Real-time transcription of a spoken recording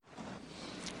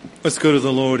Let's go to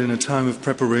the Lord in a time of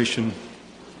preparation.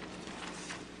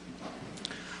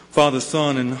 Father,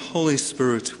 Son, and Holy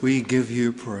Spirit, we give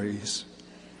you praise.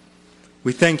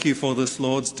 We thank you for this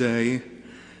Lord's Day,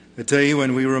 a day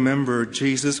when we remember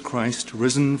Jesus Christ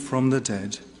risen from the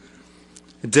dead,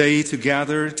 a day to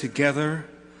gather together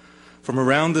from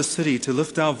around the city to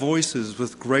lift our voices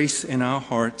with grace in our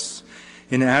hearts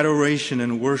in adoration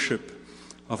and worship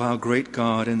of our great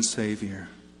God and Savior.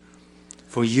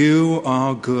 For you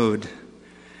are good,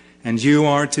 and you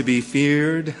are to be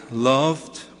feared,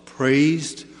 loved,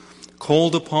 praised,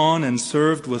 called upon, and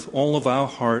served with all of our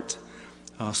heart,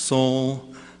 our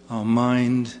soul, our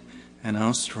mind, and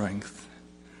our strength.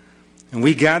 And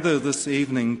we gather this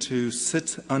evening to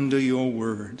sit under your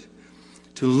word,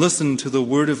 to listen to the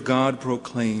word of God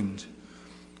proclaimed,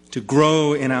 to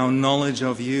grow in our knowledge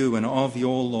of you and of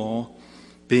your law,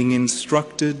 being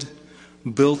instructed,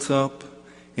 built up,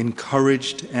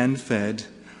 encouraged, and fed,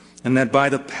 and that by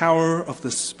the power of the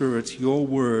Spirit your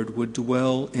word would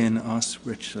dwell in us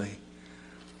richly.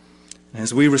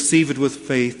 As we receive it with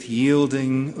faith,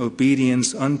 yielding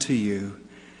obedience unto you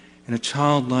in a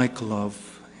childlike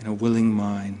love, in a willing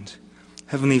mind.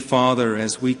 Heavenly Father,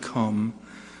 as we come,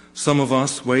 some of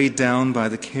us weighed down by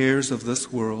the cares of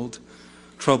this world,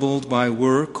 troubled by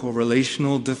work or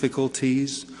relational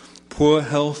difficulties, poor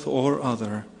health or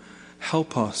other,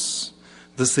 help us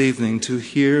this evening to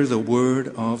hear the word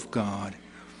of God.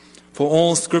 For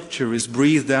all Scripture is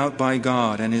breathed out by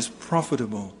God and is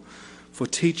profitable for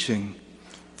teaching,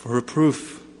 for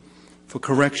reproof, for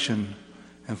correction,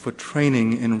 and for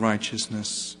training in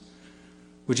righteousness.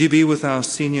 Would you be with our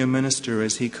senior minister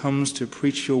as he comes to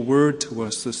preach your word to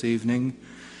us this evening,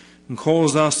 and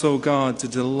calls us, O God, to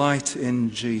delight in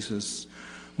Jesus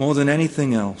more than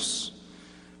anything else,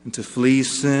 and to flee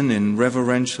sin in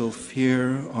reverential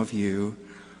fear of you,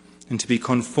 and to be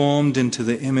conformed into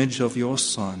the image of your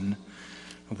Son.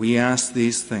 We ask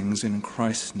these things in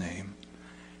Christ's name.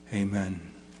 Amen.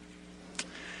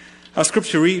 Our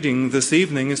scripture reading this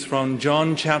evening is from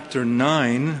John chapter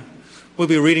 9. We'll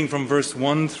be reading from verse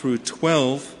 1 through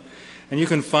 12, and you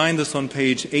can find this on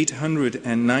page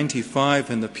 895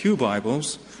 in the Pew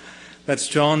Bibles. That's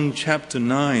John chapter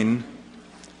 9.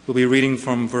 We'll be reading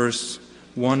from verse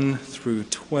 1 through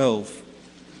 12.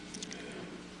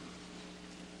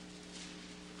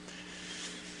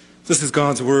 This is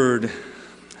God's word.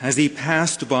 As he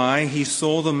passed by, he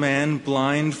saw the man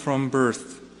blind from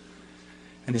birth.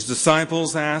 And his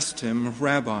disciples asked him,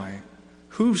 Rabbi,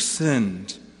 who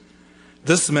sinned,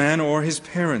 this man or his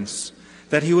parents,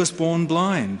 that he was born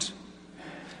blind?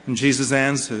 And Jesus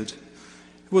answered,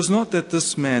 it was not that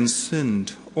this man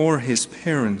sinned or his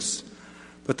parents,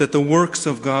 but that the works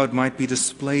of God might be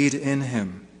displayed in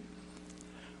him.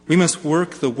 We must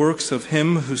work the works of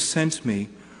him who sent me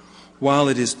while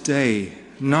it is day.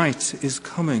 Night is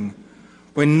coming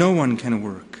when no one can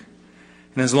work.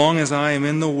 And as long as I am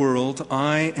in the world,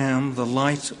 I am the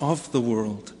light of the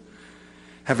world.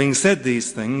 Having said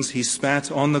these things, he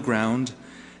spat on the ground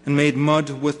and made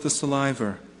mud with the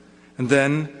saliva. And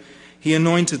then he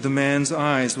anointed the man's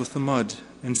eyes with the mud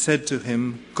and said to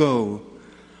him, Go,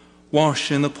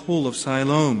 wash in the pool of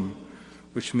Siloam,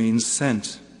 which means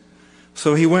sent.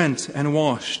 So he went and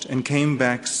washed and came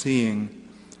back seeing.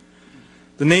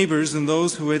 The neighbors and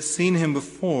those who had seen him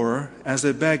before as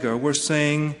a beggar were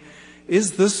saying,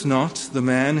 Is this not the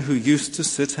man who used to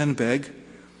sit and beg?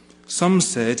 Some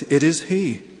said, It is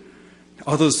he.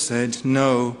 Others said,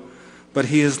 No, but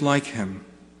he is like him.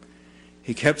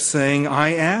 He kept saying, I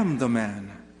am the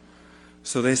man.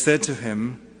 So they said to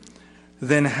him,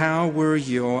 Then how were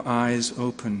your eyes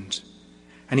opened?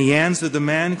 And he answered, The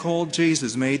man called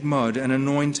Jesus made mud and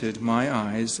anointed my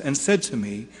eyes and said to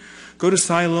me, Go to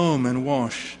Siloam and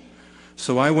wash.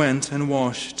 So I went and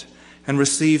washed and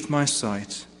received my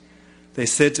sight. They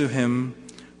said to him,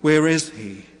 Where is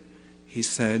he? He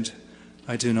said,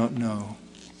 I do not know.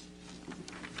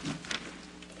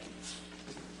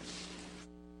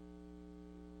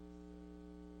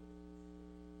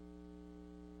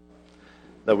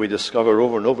 That we discover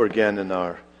over and over again in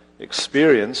our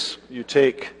experience. You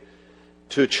take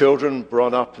two children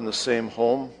brought up in the same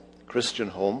home, Christian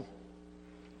home,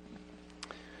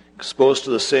 exposed to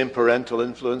the same parental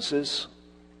influences,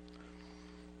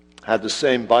 had the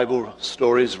same Bible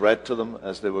stories read to them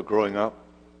as they were growing up,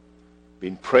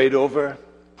 been prayed over,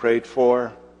 prayed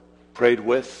for, prayed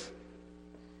with,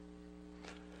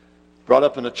 brought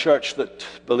up in a church that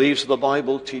believes the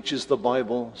Bible, teaches the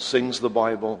Bible, sings the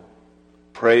Bible,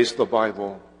 prays the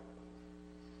Bible.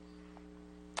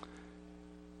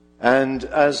 And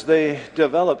as they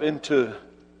develop into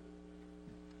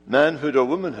manhood or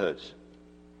womanhood,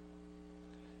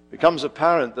 becomes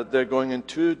apparent that they're going in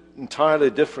two entirely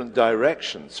different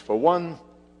directions. For one,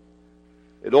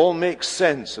 it all makes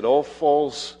sense. It all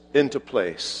falls into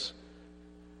place.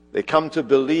 They come to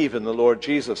believe in the Lord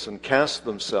Jesus and cast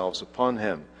themselves upon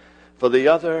him. For the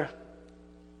other,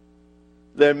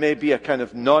 there may be a kind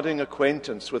of nodding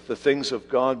acquaintance with the things of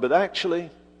God, but actually,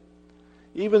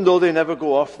 even though they never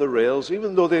go off the rails,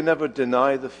 even though they never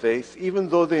deny the faith, even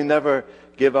though they never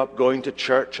give up going to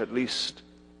church, at least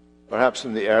perhaps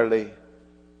in the early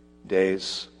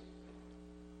days,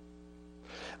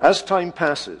 as time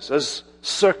passes, as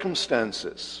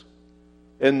circumstances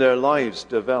in their lives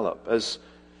develop, as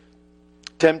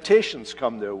temptations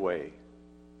come their way,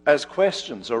 as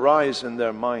questions arise in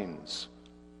their minds,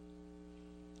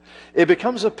 it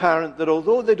becomes apparent that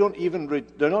although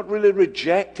they're not really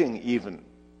rejecting even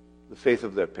the faith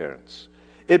of their parents,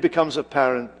 it becomes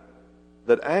apparent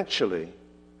that actually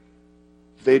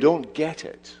they don't get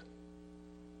it.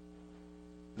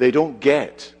 They don't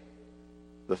get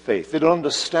the faith. They don't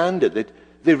understand it.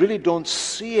 They really don't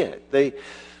see it. They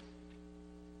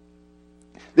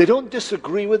don't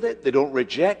disagree with it. They don't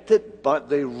reject it, but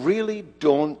they really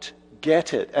don't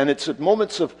get it. And it's at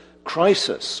moments of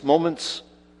crisis, moments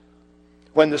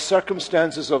when the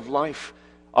circumstances of life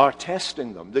are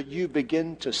testing them, that you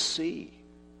begin to see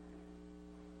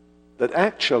that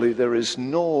actually there is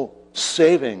no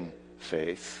saving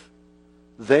faith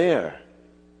there.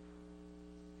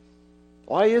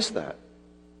 Why is that?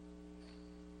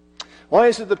 Why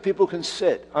is it that people can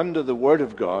sit under the Word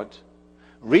of God,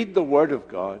 read the Word of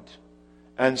God,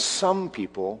 and some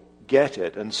people get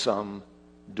it and some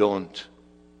don't?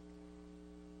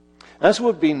 As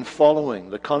we've been following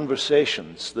the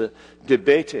conversations, the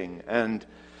debating, and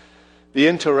the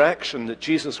interaction that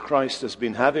Jesus Christ has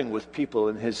been having with people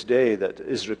in his day that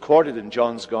is recorded in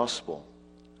John's Gospel,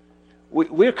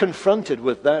 we're confronted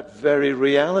with that very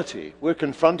reality. We're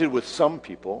confronted with some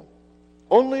people,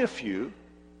 only a few,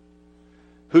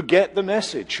 who get the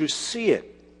message, who see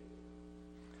it,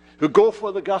 who go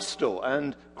for the gusto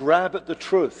and grab at the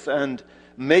truth and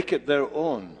make it their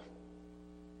own.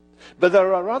 But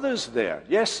there are others there,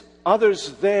 yes,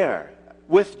 others there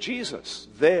with Jesus,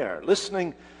 there,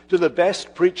 listening to the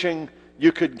best preaching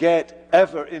you could get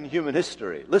ever in human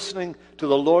history, listening to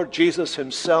the Lord Jesus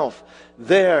himself,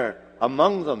 there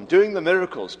among them, doing the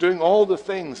miracles, doing all the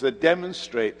things that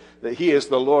demonstrate that he is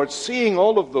the Lord, seeing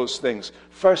all of those things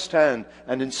firsthand,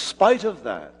 and in spite of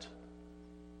that,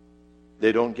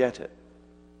 they don't get it.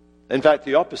 In fact,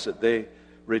 the opposite, they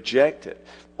reject it.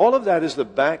 All of that is the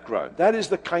background. That is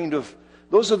the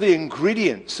those are the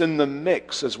ingredients in the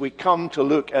mix as we come to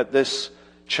look at this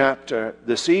chapter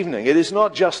this evening. It is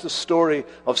not just a story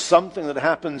of something that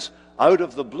happens out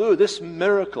of the blue. This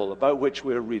miracle about which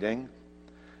we're reading,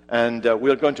 and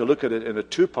we're going to look at it in a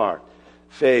two-part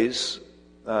phase,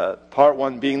 part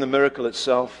one being the miracle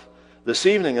itself this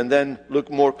evening, and then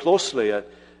look more closely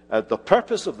at the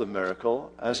purpose of the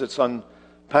miracle as it's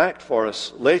unpacked for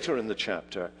us later in the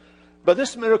chapter. But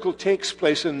this miracle takes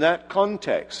place in that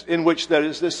context in which there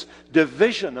is this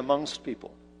division amongst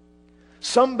people.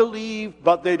 Some believe,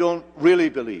 but they don't really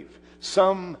believe.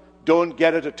 Some don't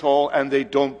get it at all, and they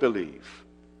don't believe.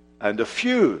 And a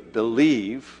few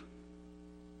believe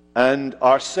and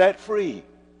are set free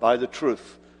by the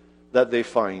truth that they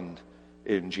find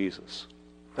in Jesus.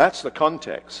 That's the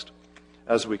context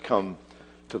as we come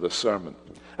to the sermon.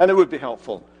 And it would be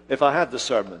helpful if I had the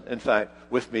sermon, in fact,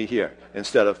 with me here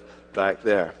instead of back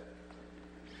there.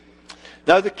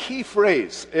 Now, the key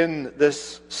phrase in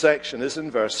this section is in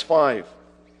verse 5.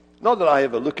 Not that I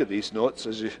ever look at these notes,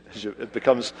 it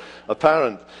becomes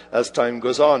apparent as time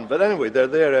goes on. But anyway, they're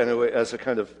there anyway as a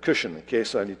kind of cushion in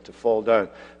case I need to fall down.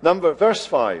 Verse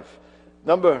 5.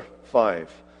 Number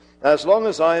 5. As long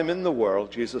as I am in the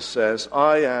world, Jesus says,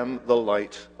 I am the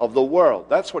light of the world.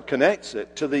 That's what connects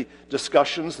it to the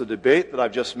discussions, the debate that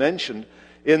I've just mentioned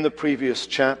in the previous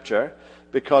chapter,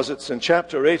 because it's in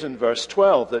chapter 8 and verse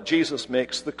 12 that Jesus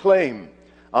makes the claim,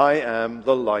 I am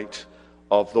the light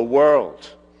of the world.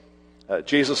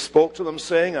 Jesus spoke to them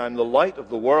saying, I am the light of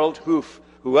the world.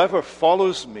 Whoever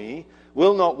follows me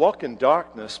will not walk in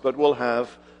darkness, but will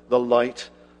have the light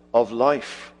of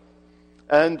life.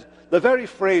 And the very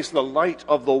phrase, the light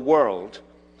of the world,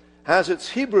 has its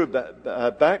Hebrew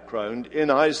background in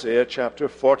Isaiah chapter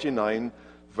 49,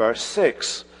 verse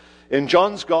 6. In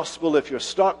John's Gospel, if you're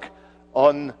stuck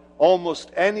on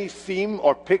almost any theme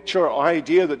or picture or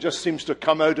idea that just seems to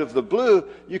come out of the blue,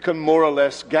 you can more or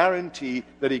less guarantee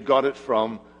that he got it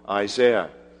from Isaiah.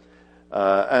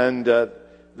 The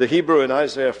Hebrew in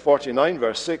Isaiah 49,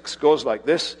 verse 6 goes like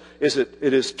this,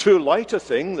 It is too light a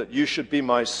thing that you should be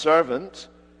my servant,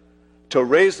 to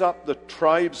raise up the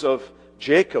tribes of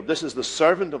Jacob. This is the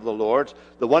servant of the Lord,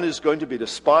 the one who's going to be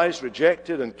despised,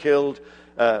 rejected, and killed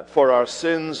for our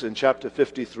sins in chapter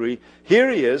 53. Here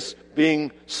he is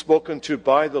being spoken to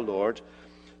by the Lord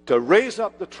to raise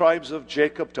up the tribes of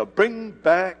Jacob, to bring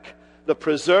back the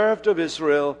preserved of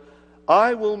Israel.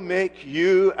 I will make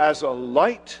you as a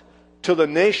light to the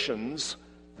nations,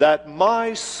 that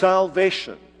my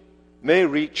salvation may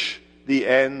reach the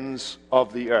ends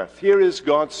of the earth. Here is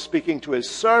God speaking to his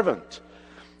servant,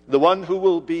 the one who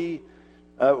will be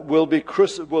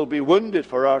wounded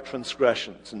for our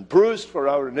transgressions and bruised for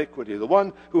our iniquity, the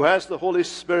one who has the Holy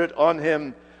Spirit on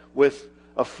him with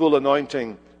a full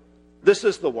anointing. This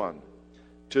is the one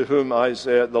to whom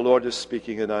the Lord is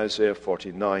speaking in Isaiah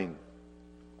 49.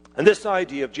 And this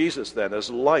idea of Jesus then as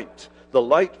light, the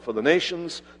light for the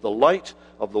nations, the light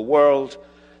of the world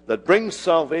that brings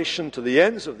salvation to the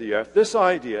ends of the earth, this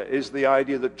idea is the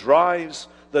idea that drives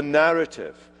the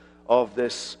narrative of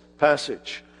this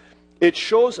passage. It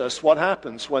shows us what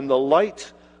happens when the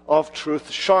light of truth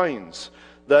shines,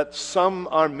 that some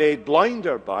are made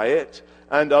blinder by it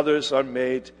and others are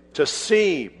made to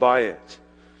see by it.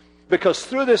 Because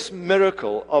through this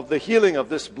miracle of the healing of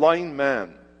this blind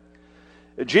man,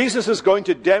 Jesus is going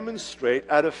to demonstrate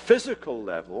at a physical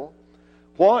level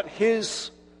what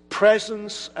his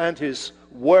presence and his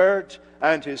word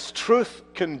and his truth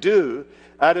can do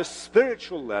at a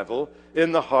spiritual level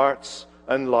in the hearts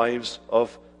and lives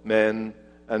of men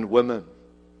and women.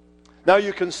 Now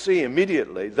you can see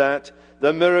immediately that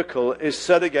the miracle is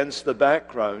set against the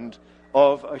background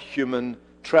of a human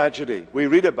tragedy. We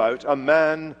read about a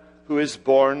man who is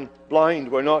born blind.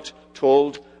 We're not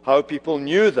told how people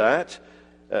knew that.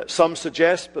 Some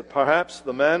suggest that perhaps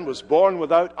the man was born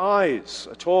without eyes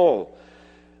at all,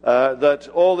 that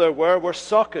all there were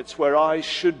sockets where eyes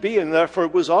should be, and therefore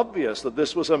it was obvious that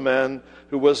this was a man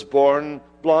who was born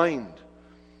blind.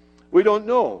 We don't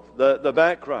know the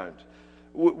background.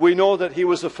 We know that he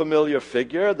was a familiar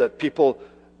figure, that people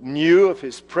knew of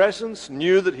his presence,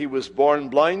 knew that he was born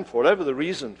blind, for whatever the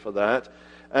reason for that,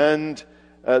 and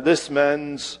this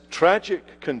man's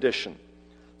tragic condition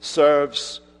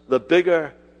serves the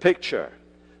bigger picture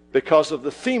because of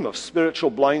the theme of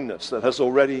spiritual blindness that has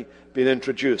already been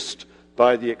introduced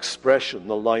by the expression,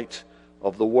 the light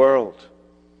of the world.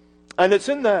 And it's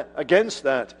against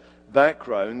that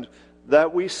background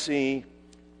that we see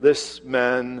this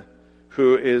man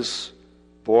who is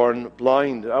born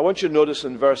blind. I want you to notice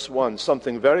in verse 1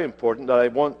 something very important that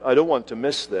I don't want to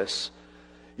miss this,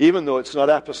 even though it's not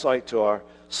apposite to our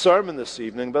sermon this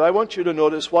evening, but I want you to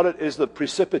notice what it is that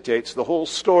precipitates the whole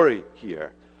story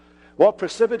here. What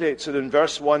precipitates it in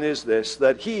verse 1 is this,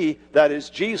 that he, that is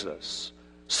Jesus,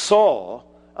 saw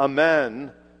a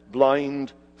man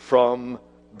blind from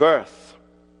birth.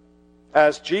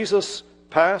 As Jesus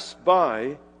passed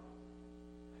by,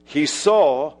 he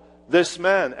saw this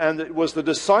man, and it was the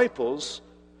disciples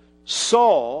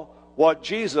saw what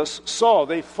Jesus saw.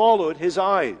 They followed his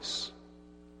eyes.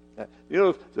 You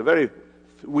know, the very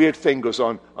weird thing goes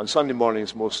on Sunday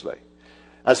mornings mostly.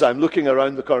 As I'm looking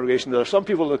around the congregation, there are some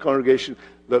people in the congregation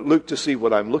that look to see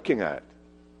what I'm looking at.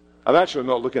 I'm actually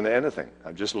not looking at anything.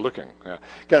 I'm just looking.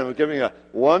 Kind of giving a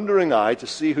wandering eye to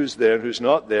see who's there and who's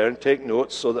not there and take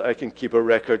notes so that I can keep a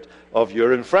record of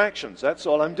your infractions. That's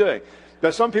all I'm doing.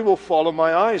 But some people follow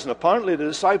my eyes, and apparently the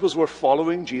disciples were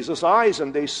following Jesus' eyes,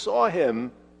 and they saw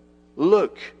him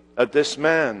look at this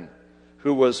man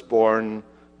who was born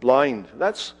blind.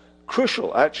 That's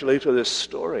crucial, actually, to this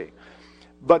story.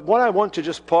 But what I want to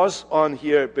just pause on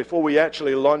here before we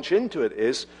actually launch into it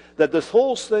is that this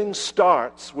whole thing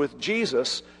starts with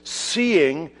Jesus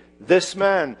seeing this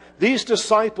man. These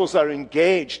disciples are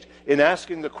engaged in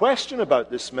asking the question about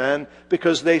this man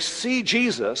because they see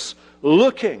Jesus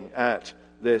looking at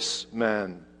this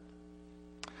man.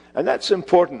 And that's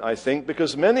important, I think,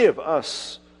 because many of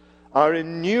us are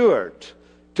inured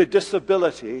to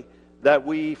disability that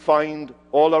we find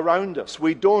all around us.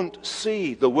 We don't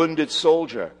see the wounded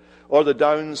soldier or the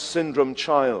Down syndrome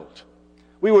child.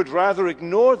 We would rather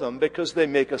ignore them because they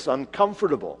make us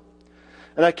uncomfortable.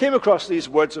 And I came across these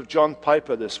words of John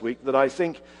Piper this week that I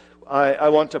think I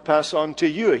want to pass on to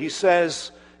you. He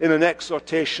says in an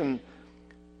exhortation,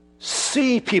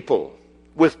 see people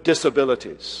with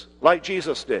disabilities, like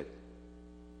Jesus did.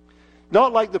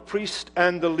 Not like the priest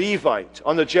and the Levite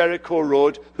on the Jericho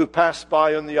road who passed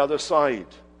by on the other side.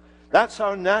 That's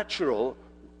our natural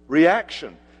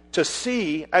reaction, to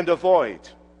see and avoid.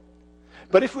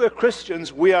 But if we're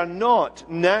Christians, we are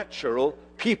not natural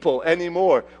people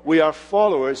anymore. We are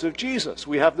followers of Jesus.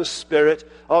 We have the Spirit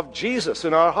of Jesus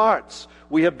in our hearts.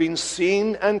 We have been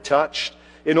seen and touched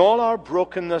in all our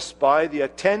brokenness by the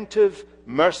attentive,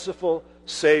 merciful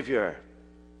Savior.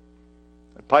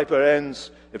 And Piper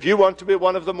ends, if you want to be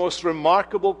one of the most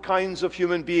remarkable kinds of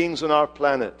human beings on our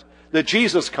planet, the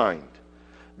Jesus kind,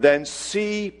 then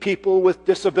see people with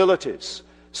disabilities.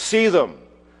 See them.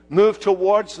 Move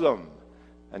towards them.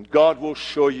 And God will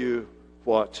show you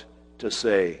what to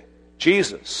say.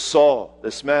 Jesus saw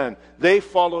this man. They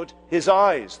followed his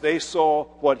eyes. They saw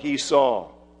what he saw.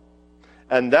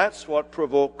 And that's what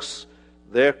provokes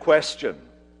their question.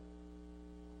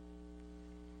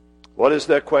 What is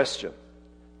their question?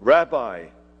 Rabbi,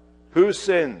 who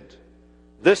sinned,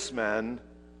 this man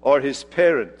or his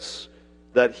parents,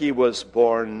 that he was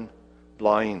born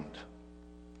blind?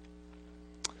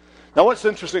 Now, what's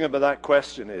interesting about that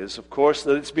question is, of course,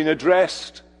 that it's been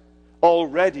addressed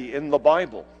already in the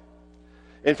Bible.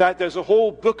 In fact, there's a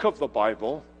whole book of the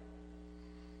Bible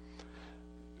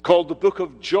called the Book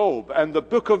of Job. And the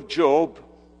Book of Job,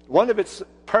 one of its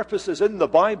purposes in the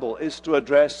Bible is to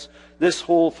address this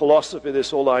whole philosophy,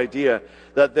 this whole idea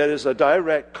that there is a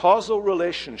direct causal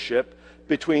relationship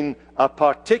between a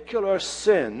particular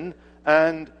sin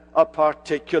and a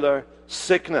particular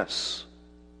sickness.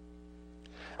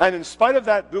 And in spite of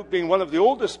that book being one of the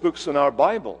oldest books in our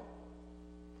Bible,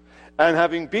 and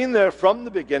having been there from the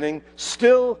beginning,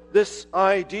 still this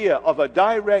idea of a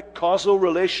direct causal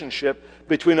relationship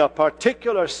between a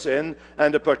particular sin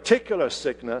and a particular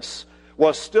sickness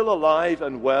was still alive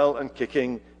and well and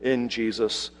kicking in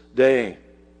Jesus' day.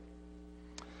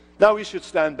 Now we should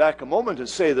stand back a moment and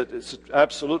say that it's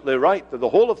absolutely right that the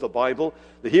whole of the Bible,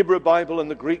 the Hebrew Bible and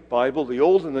the Greek Bible, the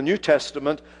Old and the New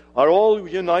Testament, are all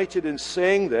united in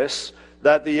saying this,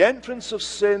 that the entrance of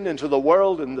sin into the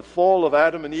world in the fall of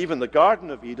Adam and Eve in the Garden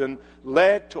of Eden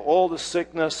led to all the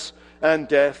sickness and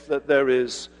death that there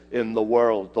is in the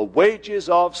world. The wages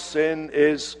of sin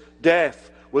is death,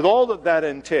 with all that that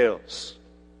entails.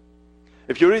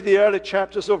 If you read the early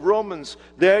chapters of Romans,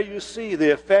 there you see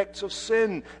the effects of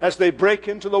sin as they break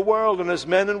into the world, and as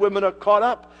men and women are caught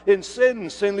up in sin.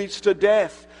 Sin leads to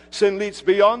death. Sin leads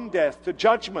beyond death to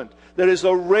judgment. There is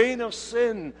a reign of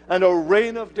sin and a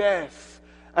reign of death.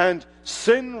 And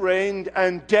sin reigned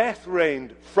and death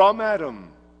reigned from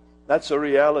Adam. That's a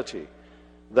reality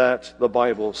that the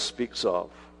Bible speaks of.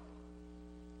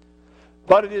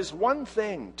 But it is one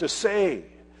thing to say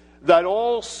that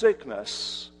all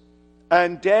sickness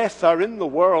and death are in the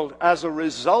world as a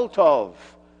result of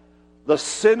the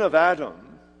sin of Adam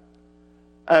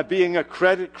being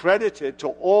credited to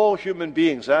all human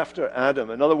beings after Adam.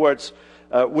 In other words,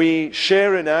 we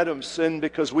share in Adam's sin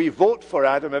because we vote for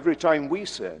Adam every time we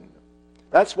sin.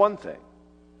 That's one thing.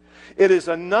 It is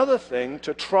another thing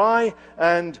to try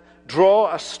and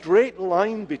draw a straight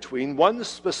line between one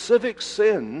specific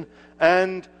sin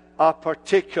and a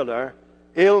particular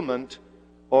ailment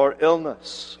or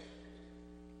illness.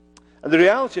 And the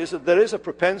reality is that there is a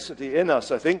propensity in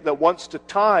us, I think, that wants to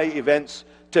tie events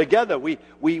together.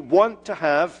 We want to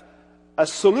have a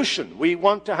solution. We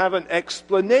want to have an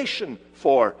explanation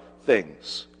for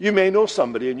things. You may know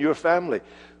somebody in your family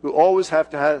who always has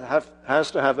to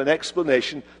have an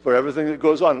explanation for everything that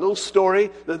goes on. A little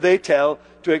story that they tell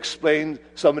to explain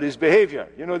somebody's behavior.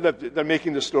 You know, they're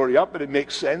making the story up, but it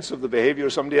makes sense of the behavior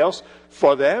of somebody else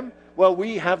for them. Well,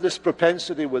 we have this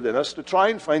propensity within us to try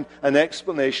and find an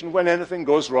explanation when anything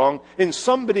goes wrong in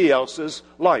somebody else's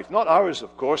life. Not ours,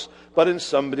 of course, but in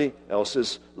somebody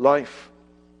else's life.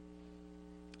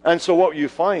 And so what you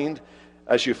find,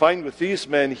 as you find with these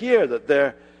men here,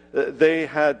 that they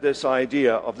had this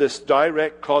idea of this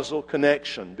direct causal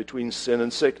connection between sin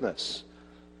and sickness.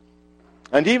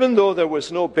 And even though there was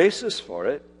no basis for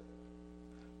it,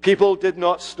 people did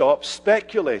not stop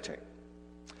speculating.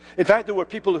 In fact, there were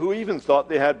people who even thought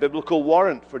they had biblical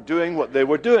warrant for doing what they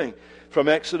were doing. From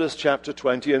Exodus chapter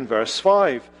 20 and verse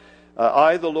 5.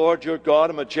 I, the Lord your God,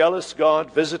 am a jealous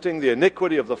God, visiting the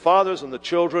iniquity of the fathers and the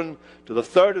children to the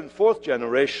third and fourth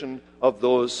generation of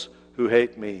those who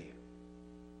hate me.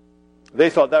 They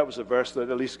thought that was a verse that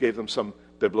at least gave them some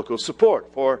biblical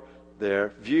support for their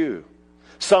view.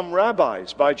 Some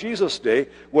rabbis by Jesus' day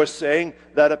were saying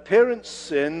that a parent's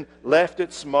sin left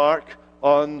its mark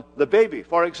on the baby.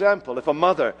 For example, if a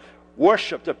mother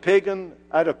worshipped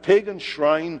at a pagan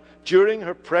shrine during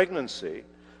her pregnancy,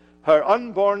 her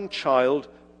unborn child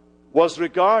was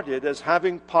regarded as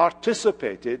having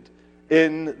participated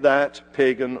in that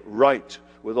pagan rite,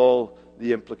 with all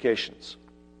the implications.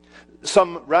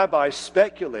 Some rabbis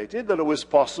speculated that it was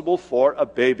possible for a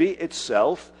baby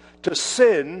itself to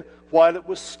sin while it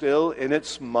was still in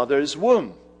its mother's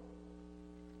womb.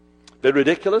 A bit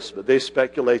ridiculous, but they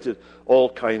speculated all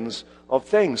kinds of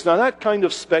things. Now, that kind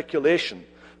of speculation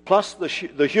plus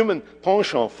the human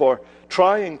penchant for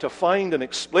trying to find and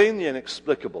explain the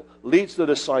inexplicable, leads the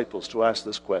disciples to ask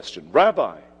this question: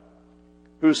 Rabbi,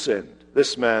 who sinned,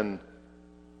 this man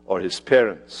or his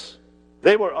parents?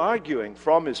 They were arguing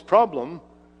from his problem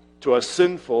to a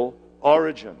sinful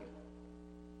origin.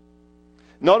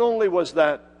 Not only was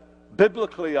that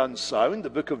biblically unsound, the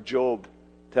book of Job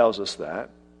tells us that,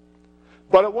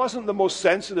 but it wasn't the most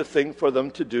sensitive thing for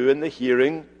them to do in the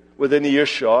hearing, within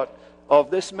earshot of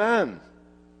this man.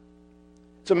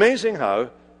 It's amazing how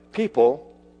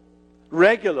people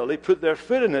regularly put their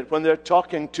foot in it when they're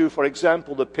talking to, for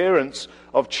example, the parents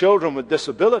of children with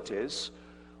disabilities,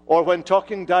 or when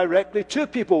talking directly to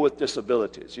people with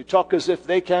disabilities. You talk as if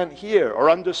they can't hear or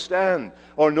understand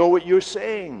or know what you're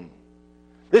saying.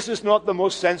 This is not the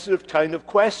most sensitive kind of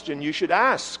question you should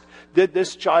ask. Did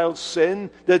this child sin?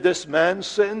 Did this man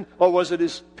sin? Or was it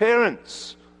his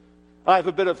parents? I have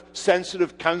a bit of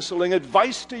sensitive counseling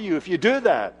advice to you. If you do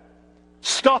that,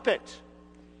 stop it.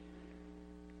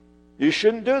 You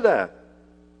shouldn't do that.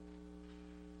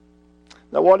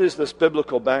 Now, what is this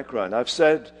biblical background? I've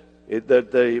said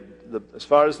that as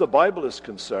far as the Bible is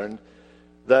concerned,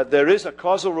 that there is a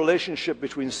causal relationship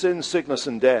between sin, sickness,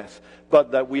 and death,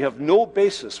 but that we have no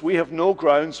basis, we have no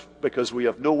grounds, because we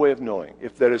have no way of knowing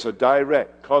if there is a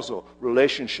direct causal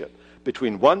relationship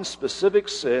between one specific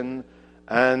sin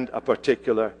and a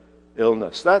particular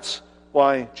illness. That's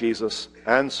why Jesus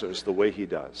answers the way he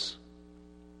does.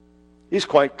 He's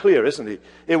quite clear, isn't he?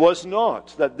 It was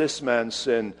not that this man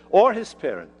sinned, or his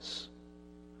parents,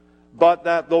 but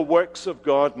that the works of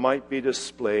God might be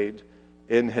displayed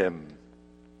in him.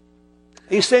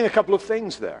 He's saying a couple of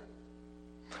things there.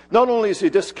 Not only is he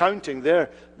discounting the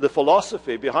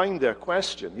philosophy behind their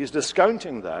question, he's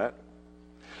discounting that,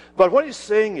 but what he's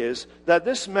saying is that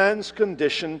this man's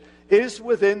condition is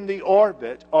within the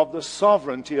orbit of the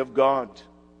sovereignty of God.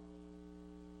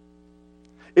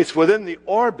 It's within the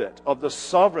orbit of the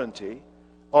sovereignty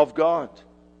of God.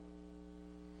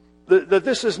 That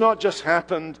this has not just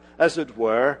happened, as it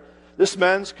were. This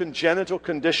man's congenital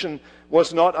condition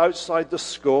was not outside the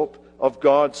scope of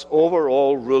God's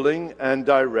overall ruling and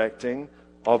directing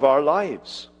of our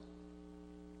lives.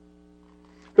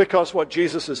 Because what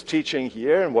Jesus is teaching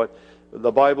here, and what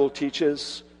the Bible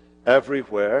teaches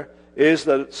everywhere, is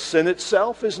that sin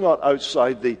itself is not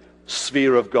outside the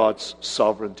sphere of God's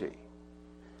sovereignty.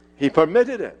 He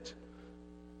permitted it.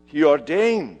 He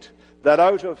ordained that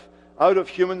out of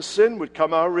human sin would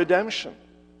come our redemption.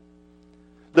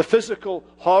 The physical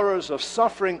horrors of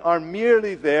suffering are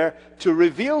merely there to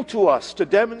reveal to us, to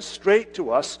demonstrate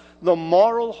to us the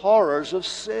moral horrors of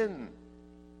sin.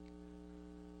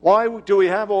 Why do we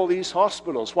have all these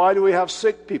hospitals? Why do we have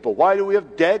sick people? Why do we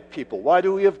have dead people? Why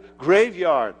do we have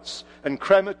graveyards and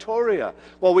crematoria?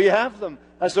 Well, we have them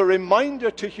as a reminder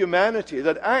to humanity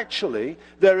that actually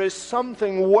there is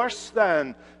something worse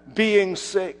than being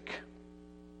sick.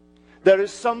 There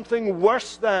is something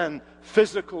worse than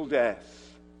physical death.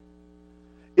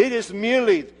 It is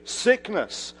merely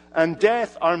sickness and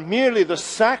death are merely the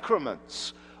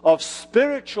sacraments of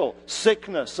spiritual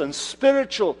sickness and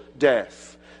spiritual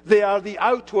death. They are the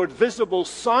outward visible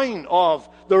sign of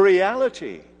the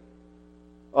reality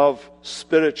of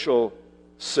spiritual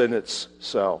sin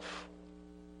itself.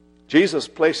 Jesus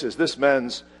places this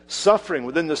man's suffering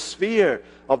within the sphere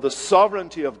of the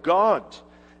sovereignty of God.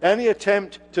 Any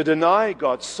attempt to deny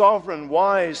God's sovereign,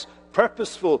 wise,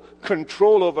 purposeful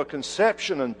control over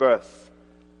conception and birth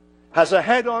has a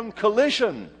head-on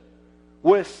collision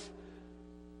with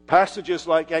passages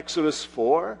like Exodus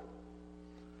 4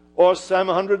 or Psalm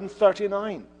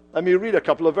 139. Let me read a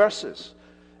couple of verses.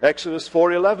 Exodus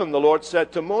 4:11, the Lord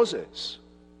said to Moses,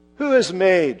 "Who has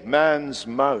made man's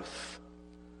mouth?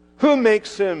 Who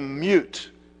makes him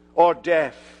mute or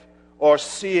deaf or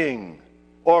seeing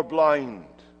or blind?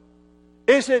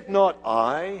 Is it not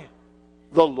I,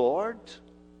 the Lord?"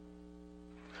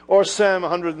 Or Psalm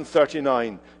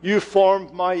 139, "You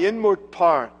formed my inward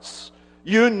parts.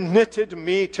 You knitted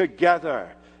me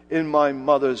together in my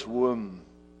mother's womb."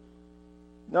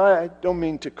 Now, I don't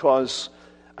mean to cause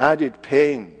added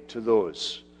pain to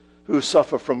those who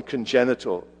suffer from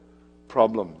congenital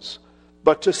problems,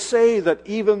 but to say that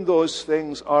even those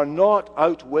things are not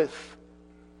out with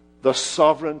the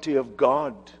sovereignty of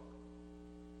God.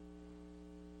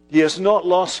 He has not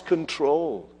lost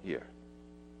control here.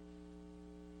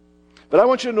 But I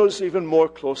want you to notice even more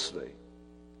closely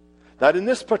that in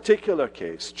this particular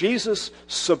case, Jesus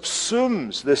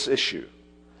subsumes this issue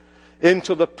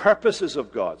into the purposes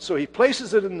of God. So he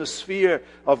places it in the sphere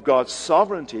of God's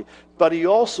sovereignty, but he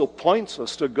also points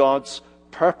us to God's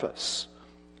purpose.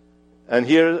 And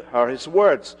here are his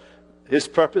words. His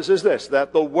purpose is this,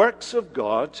 that the works of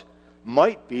God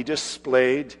might be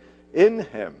displayed in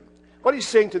him. What he's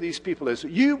saying to these people is,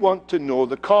 you want to know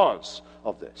the cause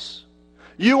of this.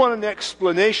 You want an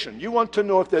explanation. You want to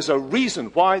know if there's a reason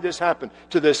why this happened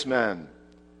to this man.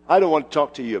 I don't want to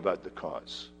talk to you about the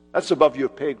cause. That's above your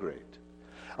pay grade.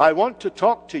 I want to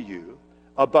talk to you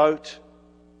about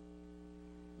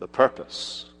the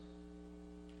purpose.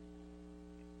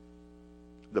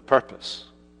 The purpose.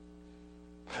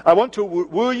 I want to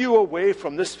woo you away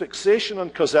from this fixation on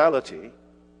causality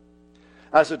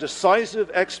as a decisive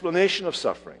explanation of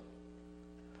suffering.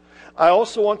 I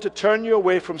also want to turn you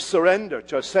away from surrender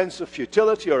to a sense of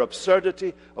futility or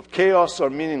absurdity, of chaos or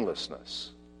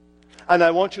meaninglessness. And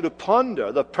I want you to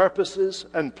ponder the purposes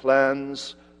and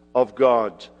plans of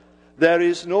God. There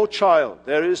is no child,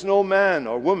 there is no man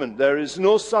or woman, there is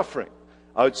no suffering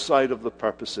outside of the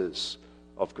purposes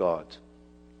of God.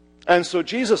 And so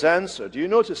Jesus' answer, do you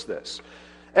notice this?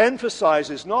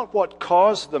 Emphasizes not what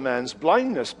caused the man's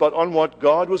blindness, but on what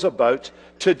God was about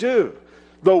to do.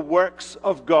 The works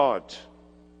of God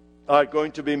are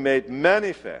going to be made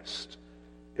manifest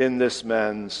in this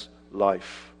man's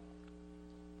life.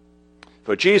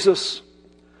 For Jesus,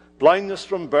 blindness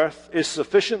from birth is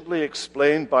sufficiently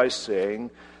explained by saying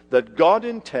that God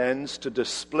intends to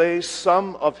display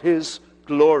some of his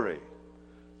glory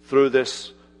through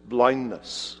this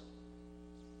blindness.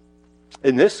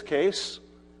 In this case,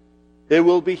 it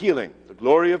will be healing. The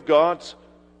glory of God's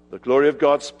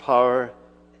power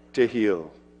to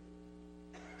heal.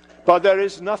 But there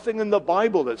is nothing in the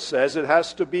Bible that says it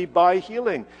has to be by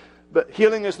healing. But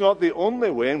healing is not the only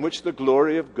way in which the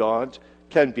glory of God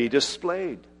can be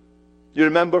displayed. You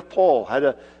remember Paul had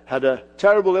a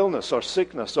terrible illness or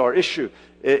sickness or issue.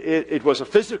 It was a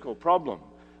physical problem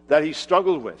that he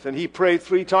struggled with. And he prayed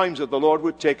 3 times that the Lord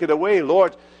would take it away.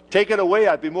 Lord, take it away.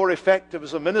 I'd be more effective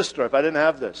as a minister if I didn't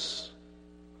have this.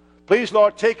 Please,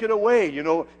 Lord, take it away. You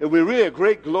know, it would be really a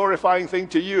great glorifying thing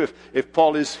to you if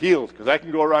Paul is healed, because I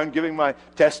can go around giving my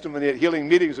testimony at healing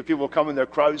meetings and people will come in their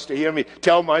crowds to hear me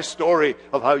tell my story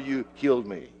of how you healed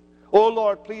me. Oh,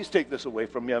 Lord, please take this away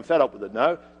from me. I'm fed up with it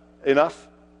now. Enough.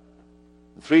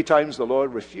 And 3 times the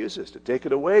Lord refuses to take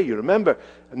it away. You remember.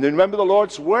 And then remember the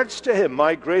Lord's words to him.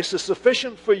 My grace is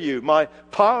sufficient for you. My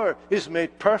power is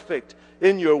made perfect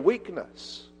in your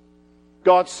weakness.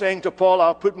 God's saying to Paul,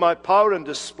 I'll put my power on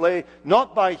display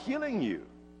not by healing you,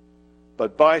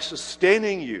 but by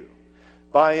sustaining you,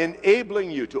 by enabling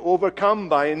you to overcome,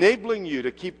 by enabling you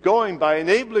to keep going, by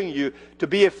enabling you to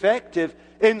be effective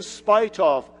in spite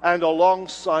of and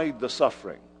alongside the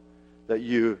suffering that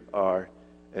you are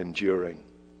enduring.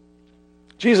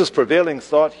 Jesus' prevailing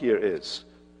thought here is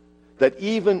that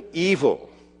even evil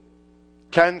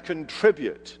can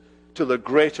contribute to the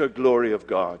greater glory of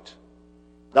God.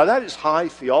 Now that is high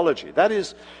theology. That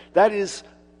is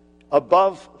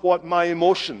above what my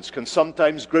emotions can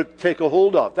sometimes take a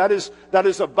hold of. That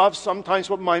is above sometimes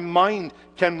what my mind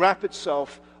can wrap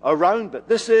itself around. But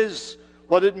this is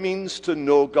what it means to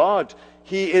know God.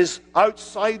 He is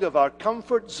outside of our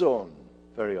comfort zone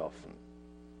very often.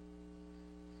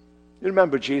 You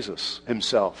remember Jesus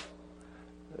himself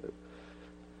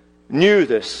knew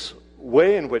this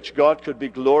way in which God could be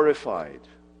glorified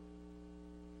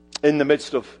in the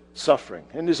midst of suffering.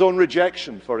 In his own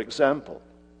rejection, for example.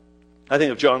 I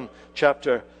think of John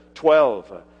chapter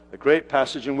 12, a great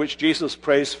passage in which Jesus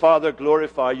prays, Father,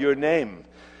 glorify your name.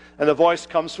 And a voice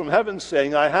comes from heaven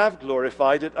saying, I have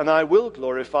glorified it and I will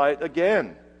glorify it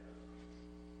again.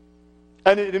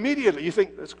 And immediately you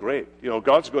think, that's great. You know,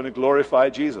 God's going to glorify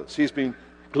Jesus. He's been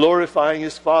glorifying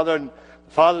his Father and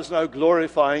the Father's now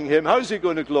glorifying him. How's he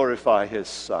going to glorify his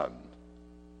Son?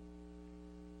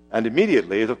 And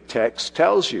immediately the text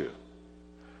tells you,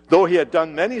 though he had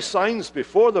done many signs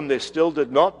before them, they still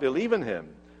did not believe in him.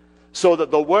 So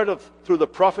that the word through the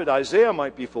prophet Isaiah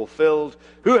might be fulfilled.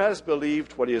 Who has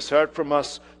believed what he has heard from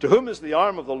us? To whom has the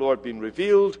arm of the Lord been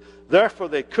revealed? Therefore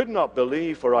they could not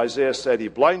believe, for Isaiah said, he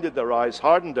blinded their eyes,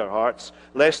 hardened their hearts,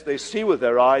 lest they see with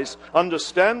their eyes,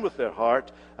 understand with their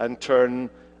heart, and turn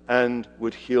and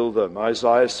would heal them.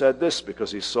 Isaiah said this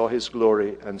because he saw his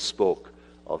glory and spoke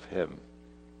of him.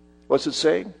 What's it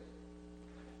saying?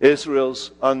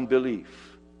 Israel's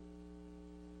unbelief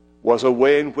was a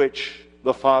way in which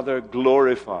the Father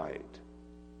glorified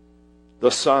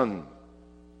the Son.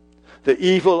 The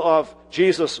evil of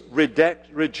Jesus'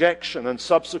 rejection and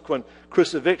subsequent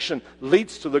crucifixion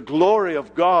leads to the glory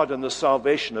of God and the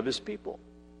salvation of his people.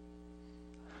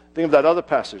 Think of that other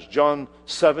passage, John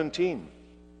 17.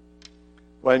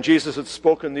 When Jesus had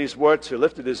spoken these words, he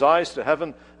lifted his eyes to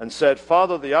heaven and said,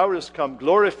 Father, the hour has come.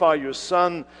 Glorify your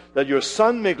Son, that your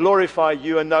Son may glorify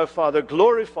you. And now, Father,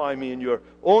 glorify me in your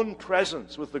own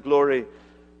presence with the glory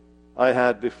I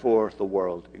had before the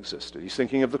world existed. He's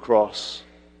thinking of the cross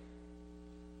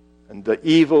and the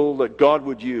evil that God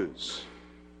would use.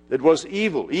 It was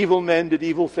evil. Evil men did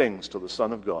evil things to the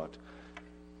Son of God.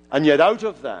 And yet out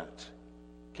of that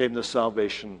came the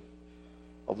salvation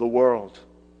of the world.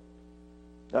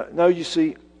 Now you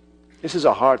see, this is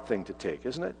a hard thing to take,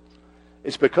 isn't it?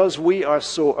 It's because we are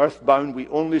so earthbound, we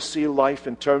only see life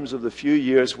in terms of the few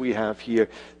years we have here,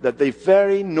 that the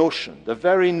very notion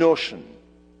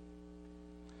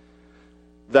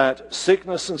that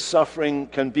sickness and suffering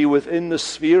can be within the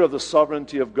sphere of the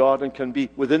sovereignty of God and can be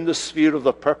within the sphere of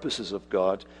the purposes of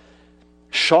God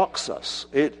shocks us.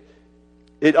 It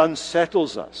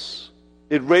unsettles us.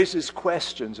 It raises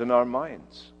questions in our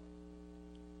minds.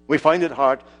 We find it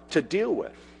hard to deal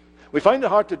with. We find it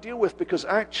hard to deal with because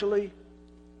actually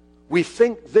we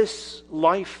think this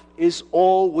life is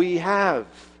all we have.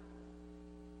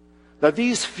 That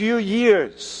these few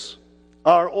years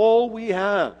are all we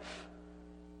have.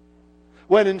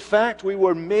 When in fact we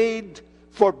were made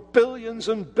for billions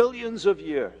and billions of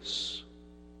years.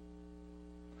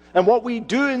 And what we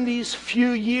do in these few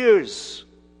years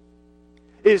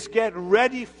is get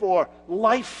ready for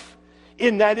life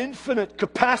in that infinite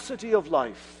capacity of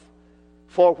life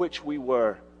for which we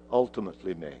were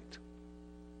ultimately made.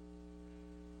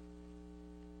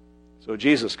 So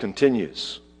Jesus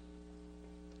continues.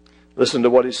 Listen to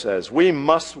what he says. We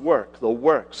must work the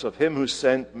works of him who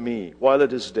sent me while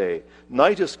it is day.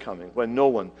 Night is coming when no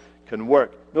one can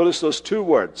work. Notice those two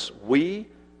words, we,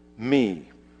 me.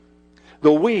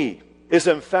 The we is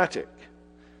emphatic.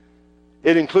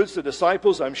 It includes the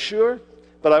disciples, I'm sure,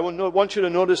 but I want you to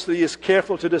notice that he is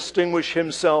careful to distinguish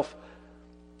himself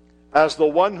as the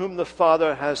one whom the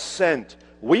Father has sent.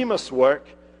 We must work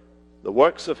the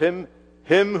works of him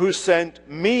who sent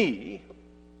me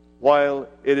while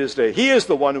it is day. He is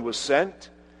the one who was sent.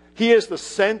 He is the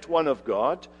sent one of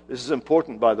God. This is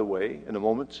important, by the way, in a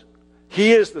moment.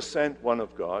 He is the sent one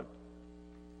of God.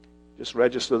 Just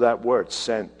register that word,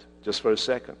 sent, just for a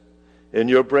second. In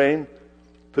your brain,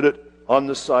 put it on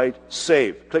the side,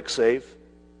 save. Click save,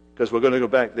 because we're going to go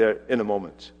back there in a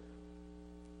moment.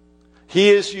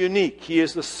 He is unique. He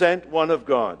is the sent one of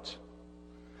God.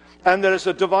 And there is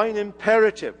a divine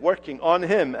imperative working on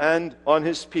him and on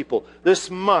his people.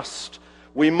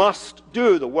 We must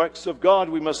do the works of God.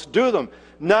 We must do them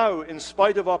now in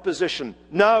spite of opposition,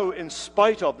 now in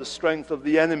spite of the strength of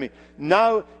the enemy,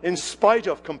 now in spite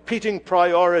of competing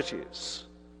priorities.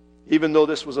 Even though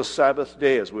this was a Sabbath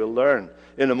day, as we'll learn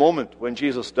in a moment when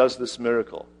Jesus does this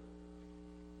miracle.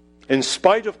 In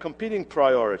spite of competing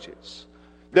priorities,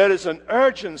 there is an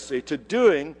urgency to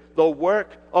doing the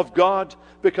work of God,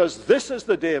 because this is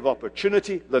the day of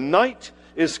opportunity. The night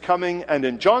is coming, and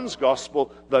in John's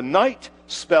Gospel, the night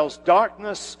spells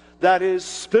darkness, that is,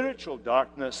 spiritual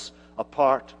darkness,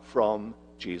 apart from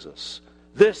Jesus.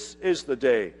 This is the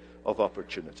day of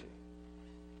opportunity.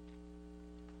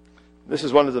 This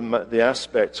is one of the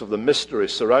aspects of the mystery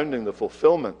surrounding the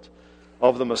fulfillment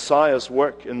of the Messiah's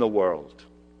work in the world.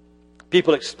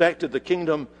 People expected the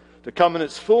kingdom to come in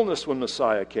its fullness when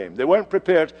Messiah came. They weren't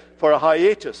prepared for a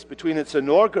hiatus between its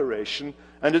inauguration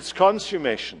and its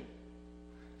consummation.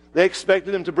 They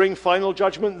expected him to bring final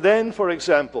judgment then, for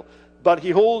example, but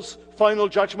he holds final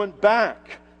judgment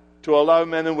back to allow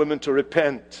men and women to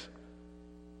repent,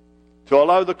 to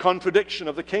allow the contradiction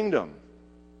of the kingdom,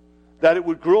 that it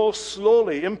would grow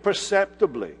slowly,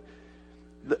 imperceptibly,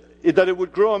 that it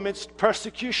would grow amidst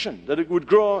persecution, that it would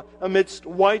grow amidst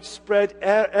widespread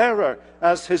error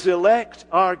as his elect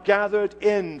are gathered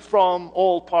in from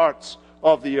all parts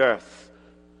of the earth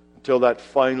until that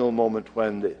final moment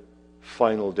when the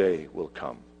final day will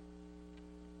come.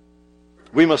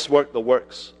 We must work the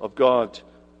works of God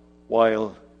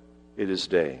while it is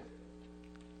day.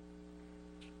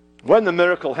 When the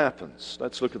miracle happens,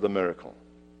 let's look at the miracle.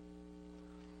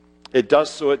 It does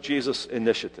so at Jesus'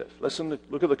 initiative. Listen,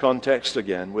 look at the context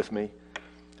again with me.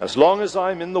 As long as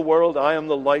I'm in the world, I am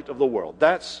the light of the world.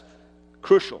 That's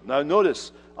crucial. Now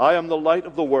notice, I am the light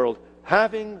of the world,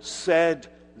 having said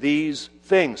these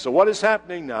things. So what is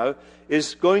happening now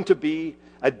is going to be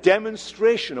a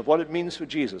demonstration of what it means for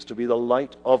Jesus to be the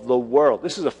light of the world.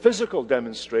 This is a physical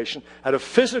demonstration at a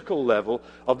physical level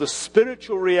of the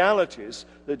spiritual realities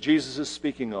that Jesus is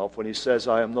speaking of when he says,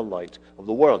 I am the light of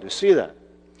the world. You see that?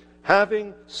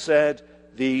 Having said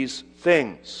these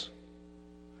things,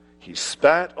 he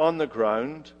spat on the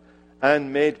ground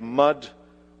and made mud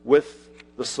with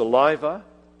the saliva.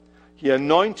 He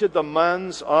anointed the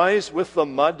man's eyes with the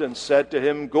mud and said to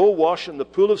him, "Go wash in the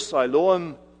pool of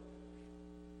Siloam,"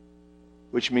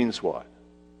 which means what?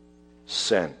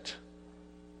 Sent.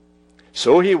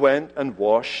 So he went and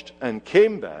washed and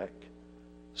came back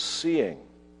seeing.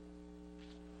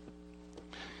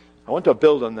 I want to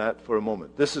build on that for a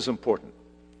moment. This is important.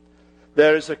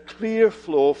 There is a clear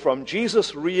flow from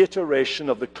Jesus' reiteration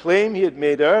of the claim he had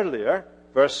made earlier,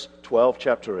 verse 12,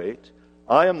 chapter 8,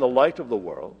 "I am the light of the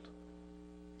world."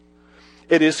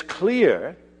 It is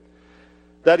clear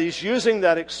that he's using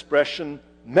that expression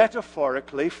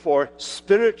metaphorically for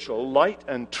spiritual light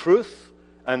and truth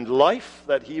and life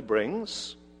that he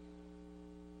brings.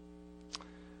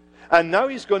 And now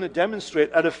he's going to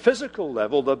demonstrate at a physical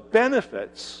level the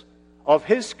benefits of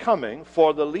his coming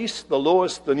for the least, the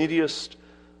lowest, the neediest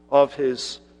of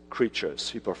his creatures.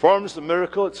 He performs the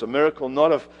miracle. It's a miracle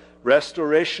not of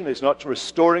restoration. He's not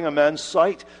restoring a man's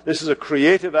sight. This is a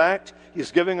creative act.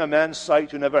 He's giving a man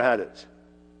sight who never had it.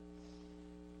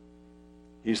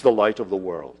 He's the light of the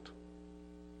world.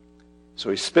 So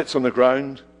he spits on the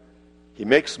ground, he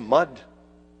makes mud,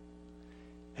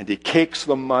 and he cakes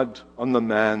the mud on the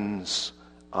man's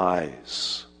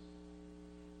eyes.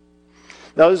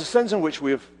 Now, there's a sense in which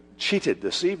we have cheated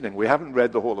this evening. We haven't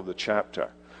read the whole of the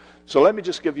chapter. So let me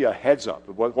just give you a heads up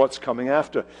of what's coming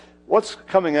after. What's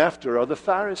coming after are the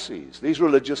Pharisees, these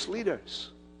religious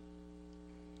leaders,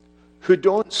 who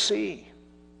don't see,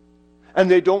 and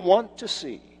they don't want to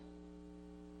see.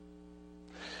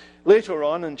 Later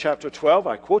on in chapter 12,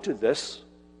 I quoted this,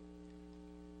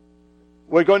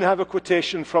 we're going to have a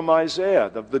quotation from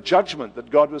Isaiah of the judgment that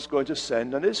God was going to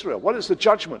send on Israel. What is the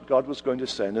judgment God was going to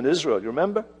send on Israel? You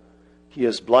remember? He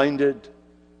has blinded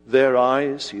their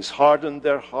eyes, he's hardened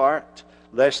their heart,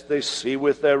 lest they see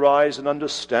with their eyes and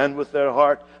understand with their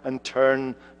heart and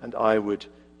turn, and I would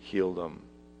heal them.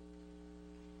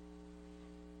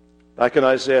 Back in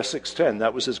Isaiah 6:10,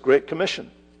 that was his great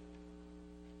commission.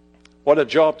 What a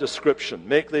job description.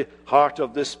 Make the heart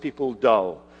of this people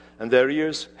dull, and their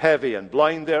ears heavy, and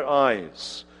blind their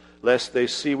eyes, lest they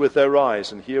see with their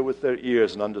eyes, and hear with their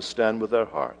ears, and understand with their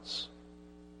hearts.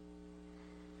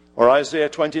 Or Isaiah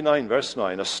 29, verse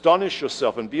 9, astonish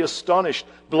yourself and be astonished,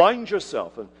 blind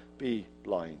yourself and be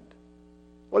blind.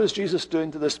 What is Jesus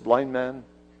doing to this blind man?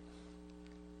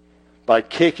 By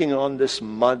caking on this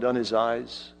mud on his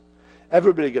eyes.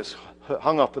 Everybody gets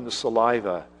hung up in the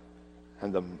saliva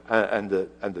and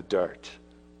the dirt.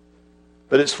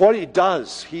 But it's what he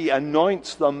does. He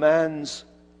anoints the man's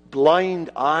blind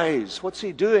eyes. What's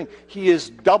he doing? He is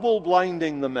double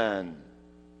blinding the man.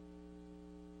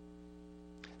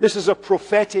 This is a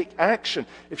prophetic action.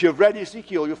 If you've read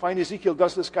Ezekiel, you'll find Ezekiel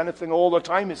does this kind of thing all the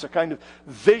time. It's a kind of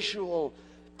visual,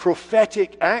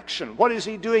 prophetic action. What is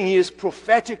he doing? He is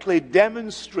prophetically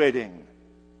demonstrating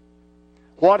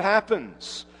what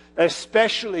happens,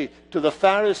 especially to the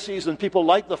Pharisees and people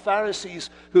like the Pharisees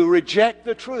who reject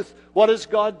the truth. What does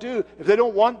God do? If they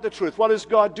don't want the truth, what does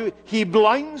God do? He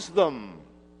blinds them.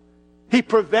 He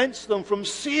prevents them from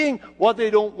seeing what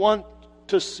they don't want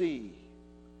to see.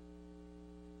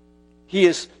 He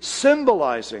is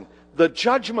symbolizing the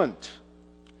judgment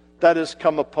that has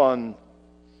come upon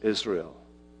Israel.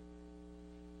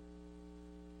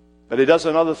 But he does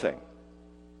another thing.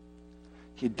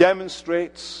 He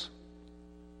demonstrates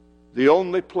the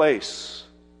only place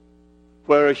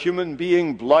where a human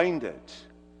being blinded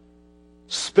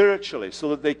spiritually so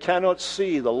that they cannot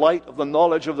see the light of the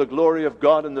knowledge of the glory of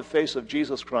God in the face of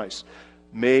Jesus Christ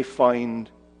may find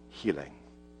healing.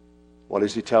 What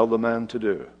does he tell the man to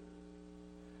do?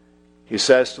 He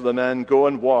says to the man, go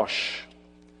and wash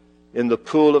in the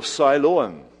pool of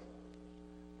Siloam,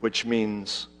 which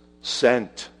means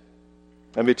sent.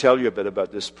 Let me tell you a bit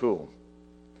about this pool.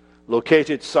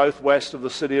 Located southwest of the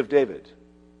city of David.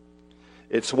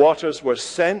 Its waters were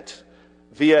sent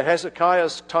via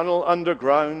Hezekiah's tunnel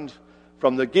underground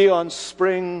from the Gihon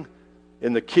spring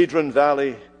in the Kidron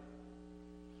Valley.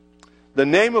 The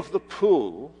name of the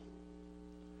pool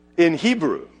in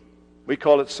Hebrew, we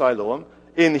call it Siloam.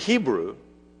 In Hebrew,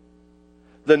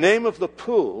 the name of the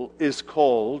pool is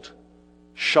called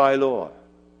Shiloh.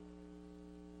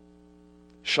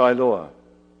 Shiloh.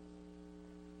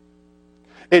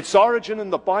 Its origin in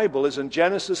the Bible is in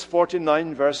Genesis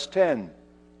 49, verse 10,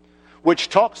 which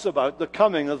talks about the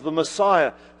coming of the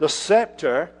Messiah. The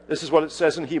scepter, this is what it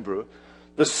says in Hebrew,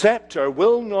 the scepter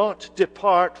will not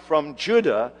depart from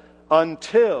Judah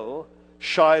until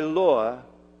Shiloh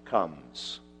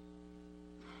comes.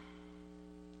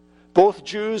 Both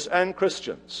Jews and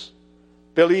Christians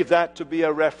believe that to be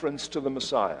a reference to the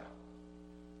Messiah.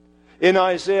 In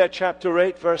Isaiah chapter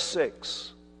 8, verse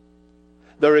 6,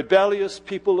 The rebellious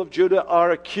people of Judah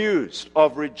are accused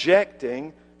of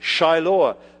rejecting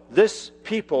Shiloah. This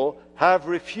people have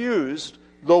refused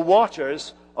the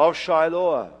waters of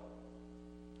Shiloah.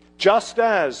 Just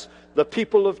as the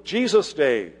people of Jesus'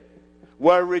 day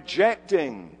were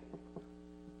rejecting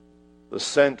the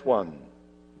sent one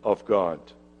of God.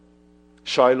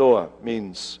 Shiloah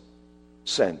means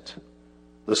sent,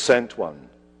 the sent one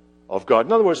of God.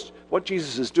 In other words, what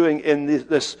Jesus is doing in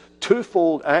this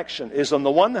twofold action is, on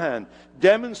the one hand,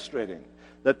 demonstrating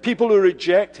that people who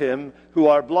reject him, who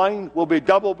are blind, will be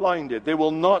double-blinded. They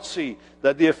will not see.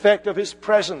 That the effect of his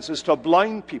presence is to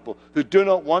blind people who do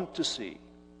not want to see.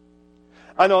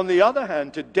 And on the other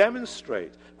hand, to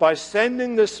demonstrate by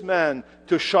sending this man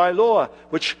to Shiloah,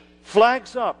 which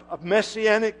flags up a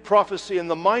messianic prophecy in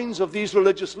the minds of these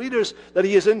religious leaders that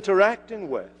he is interacting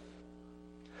with,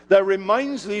 that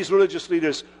reminds these religious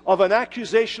leaders of an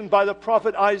accusation by the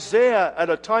prophet Isaiah at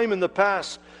a time in the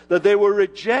past, that they were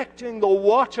rejecting the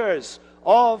waters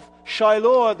of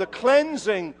Shiloah, the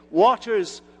cleansing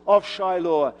waters of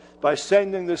Shiloah, by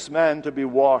sending this man to be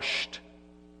washed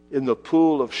in the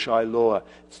pool of Shiloah.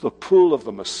 It's the pool of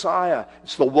the Messiah.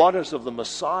 It's the waters of the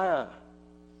Messiah.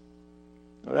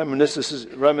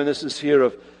 Reminiscences here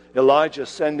of Elijah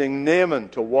sending Naaman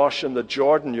to wash in the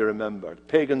Jordan, you remember,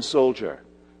 pagan soldier.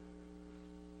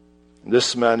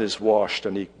 This man is washed,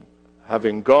 and he,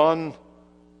 having gone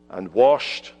and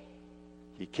washed,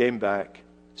 he came back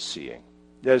seeing.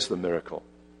 There's the miracle.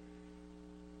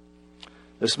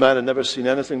 This man had never seen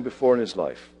anything before in his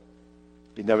life.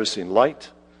 He'd never seen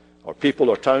light, or people,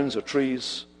 or towns, or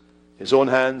trees, his own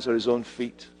hands or his own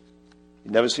feet.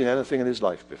 He'd never seen anything in his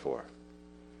life before.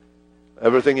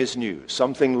 Everything is new.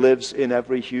 Something lives in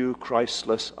every hue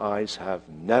Christless eyes have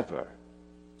never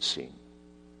seen.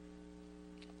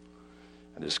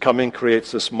 And his coming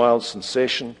creates this mild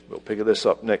sensation. We'll pick this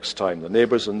up next time. The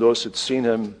neighbors and those who'd seen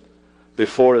him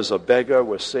before as a beggar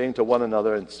were saying to one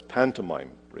another, in pantomime,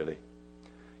 really,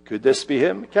 could this be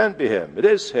him? It can't be him. It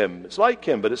is him. It's like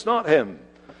him, but it's not him.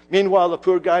 Meanwhile, the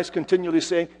poor guy's continually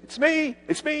saying, it's me,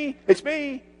 it's me, it's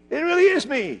me. It really is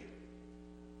me.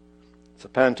 It's a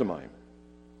pantomime.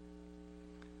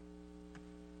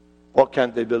 What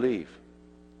can't they believe?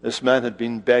 This man had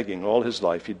been begging all his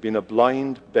life. He'd been a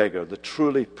blind beggar, the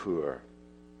truly poor.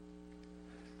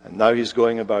 And now he's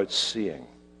going about seeing.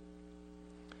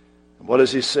 And what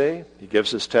does he say? He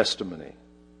gives his testimony.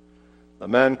 The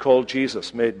man called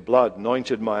Jesus made blood,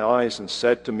 anointed my eyes, and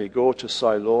said to me, go to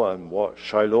Shiloah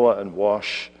and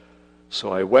wash.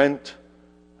 So I went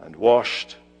and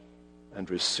washed and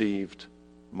received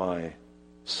my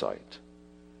sight.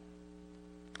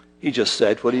 He just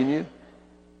said what he knew.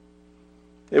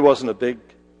 It wasn't a big,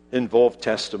 involved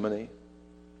testimony.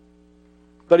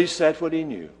 But he said what he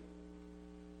knew.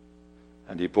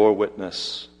 And he bore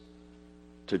witness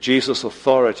to Jesus'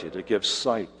 authority to give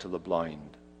sight to the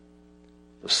blind,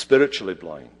 the spiritually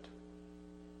blind,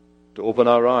 to open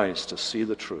our eyes to see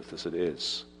the truth as it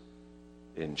is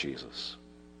in Jesus.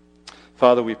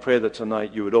 Father, we pray that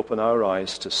tonight you would open our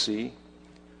eyes to see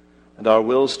and our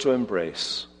wills to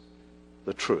embrace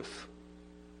the truth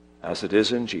as it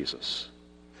is in Jesus.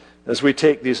 As we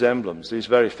take these emblems, these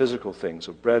very physical things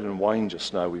of bread and wine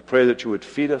just now, we pray that you would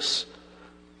feed us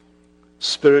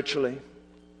spiritually,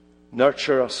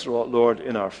 nurture us, Lord,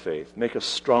 in our faith. Make us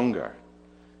stronger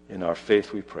in our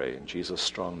faith, we pray, in Jesus'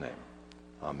 strong name.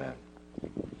 Amen.